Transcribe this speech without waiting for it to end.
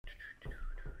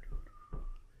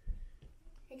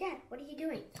Hey Dad, what are you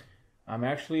doing? I'm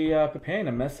actually preparing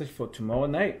a message for tomorrow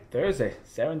night, Thursday,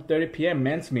 7:30 p.m.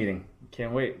 men's meeting.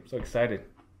 Can't wait. I'm so excited.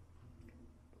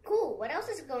 Cool. What else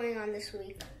is going on this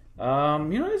week?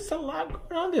 There's a lot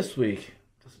going on this week.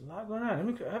 There's a lot going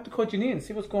on. I have to call Janine and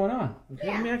see what's going on. Okay,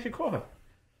 yeah. Let me actually call her.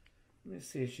 Let me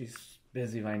see if she's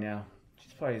busy right now.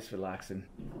 She's probably just relaxing.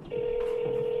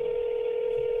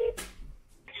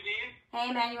 Hey,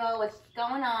 Emmanuel, what's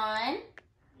going on?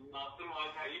 Nothing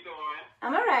much. How you doing?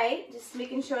 I'm all right. Just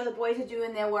making sure the boys are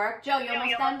doing their work. Joe, you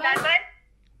almost done, bud?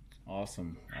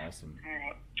 Awesome. All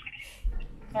right.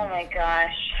 Oh my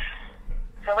gosh.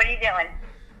 So what are you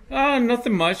doing?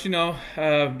 Nothing much,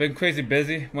 been crazy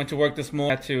busy. Went to work this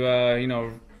morning. Had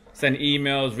to, send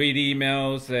emails, read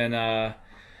emails, and,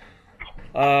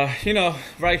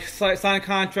 sign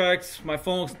contracts. My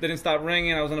phone didn't stop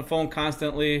ringing. I was on the phone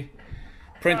constantly,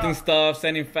 printing stuff,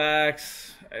 sending fax.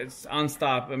 It's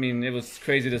nonstop. I mean, it was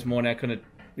crazy this morning. I couldn't,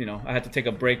 I had to take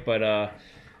a break, but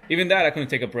even that, I couldn't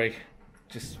take a break.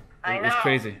 It was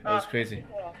crazy. It was crazy.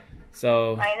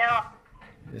 So, I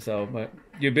know. So, but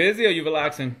you busy or you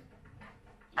relaxing?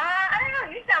 I don't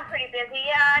know. You sound pretty busy.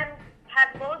 Yeah, I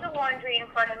have loads of laundry in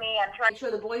front of me. I'm trying. Make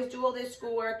sure the boys do all their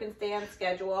schoolwork and stay on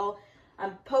schedule.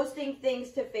 I'm posting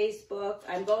things to Facebook.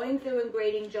 I'm going through and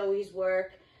grading Joey's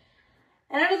work.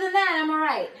 And other than that, I'm all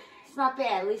right. It's not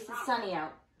bad. At least it's sunny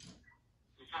out.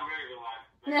 You sound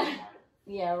very relaxed.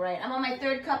 Yeah, right. I'm on my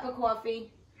third cup of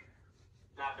coffee.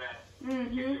 Not bad.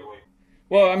 Mm-hmm.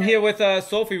 Well, I'm here with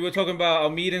Sophie. We're talking about our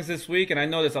meetings this week, and I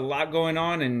know there's a lot going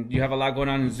on, and you have a lot going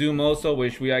on in Zoom also,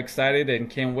 which we are excited and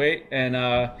can't wait. And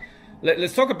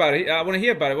let's talk about it. I want to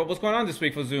hear about it. What's going on this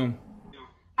week for Zoom?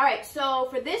 All right, so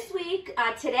for this week,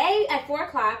 today at 4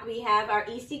 o'clock, we have our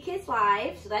ECLI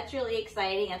Live, so that's really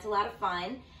exciting. That's a lot of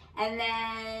fun. And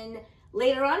then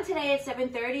later on today at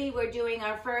 7:30, we're doing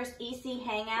our first EC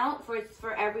Hangout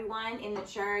for everyone in the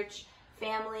church.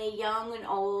 Family, young and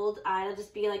old. It'll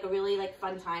just be like a really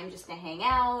fun time just to hang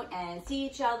out and see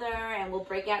each other, and we'll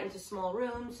break out into small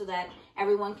rooms so that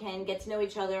everyone can get to know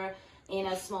each other in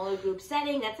a smaller group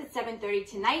setting. That's at 7:30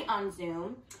 tonight on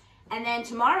Zoom. And then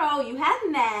tomorrow you have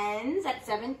men's at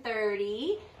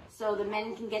 7:30, so the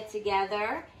men can get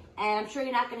together. And I'm sure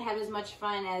you're not going to have as much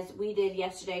fun as we did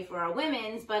yesterday for our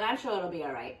women's, but I'm sure it'll be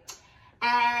all right.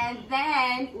 And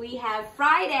then we have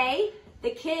Friday.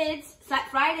 The kids,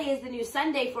 Friday is the new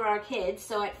Sunday for our kids.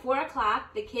 So at 4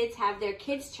 o'clock, the kids have their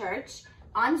kids' church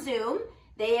on Zoom.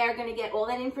 They are going to get all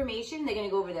that information. They're going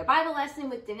to go over their Bible lesson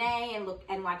with Danae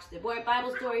and watch the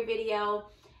Bible story video.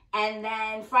 And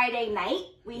then Friday night,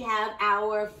 we have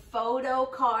our photo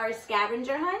car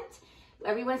scavenger hunt.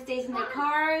 Everyone stays in their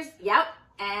cars. Yep.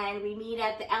 And we meet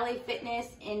at the LA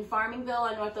Fitness in Farmingville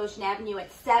on North Ocean Avenue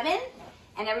at 7.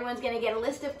 And everyone's going to get a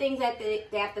list of things that they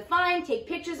have to find, take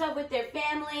pictures of with their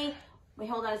family. Wait,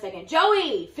 hold on a second.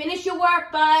 Joey, finish your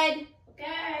work, bud.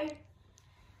 Okay.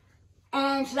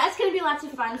 And so that's going to be lots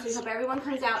of fun. So we hope everyone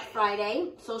comes out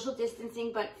Friday. Social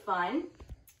distancing, but fun.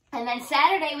 And then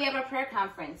Saturday, we have our prayer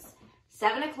conference.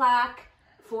 7 o'clock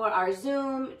for our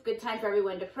Zoom. Good time for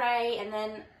everyone to pray. And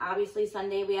then, obviously,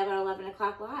 Sunday, we have our 11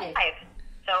 o'clock live.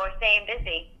 So we're staying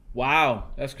busy.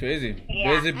 Wow, that's crazy.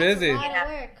 Yeah. Busy. A lot of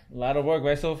work. A lot of work,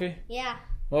 right, Sophie? Yeah.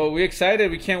 Well, we're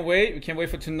excited. We can't wait. We can't wait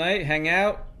for tonight. Hang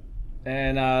out.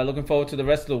 And looking forward to the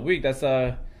rest of the week. That's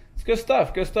it's good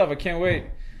stuff. Good stuff. I can't wait.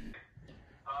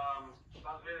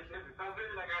 Sounds very busy. Sounds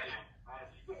busy like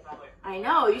I am. I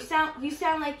know. You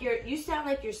sound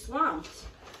like you're swamped.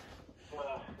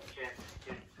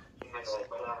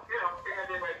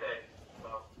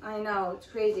 I know, it's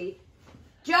crazy.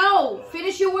 Joe,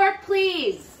 finish your work,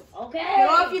 please. Okay. Get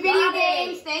off your video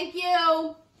games. Thank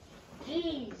you.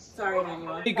 Jeez. Sorry,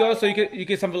 Emmanuel. You go so you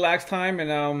get some relaxed time,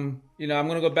 and I'm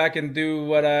gonna go back and do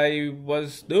what I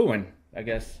was doing, I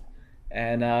guess.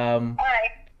 And All right.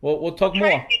 we'll talk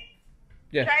more.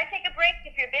 Yeah. Try to take a break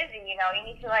if you're busy. You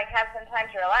need to have some time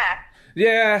to relax.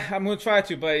 Yeah, I'm gonna try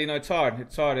to, but it's hard.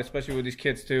 It's hard, especially with these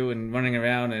kids too, and running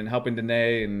around and helping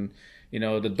Danae, and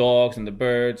the dogs and the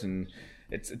birds, and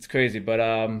it's crazy. But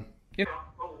We'll see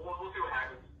what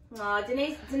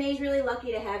happens. Danae's really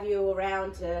lucky to have you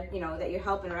around to, that you're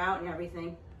helping her out and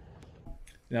everything.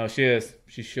 No, she is.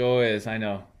 She sure is. I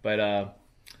know. But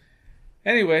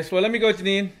anyways, well, let me go,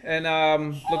 Janine, and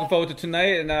looking forward to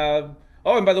tonight. And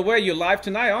and by the way, you're live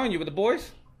tonight, aren't you, with the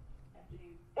boys?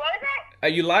 What is that? Are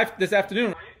you live this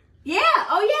afternoon? Yeah.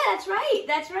 Oh, yeah. That's right.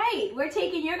 That's right. We're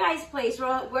taking your guys' place.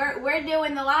 We're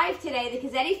doing the live today. The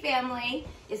Cazzetti family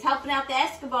is helping out the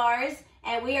Escobars,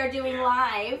 and we are doing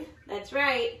live. That's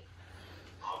right.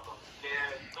 Awesome.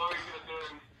 Yeah, sorry for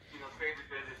doing, crazy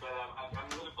busy, but I'm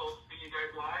looking forward to seeing you guys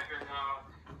live,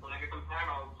 and when I get some time,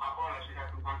 I'll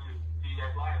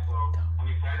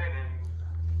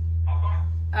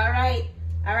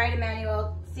right,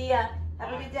 Emmanuel. See ya.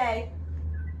 Have a good day.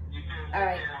 All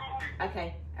right.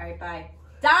 Okay. All right, bye.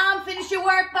 Dom, finish your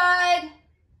work, bud.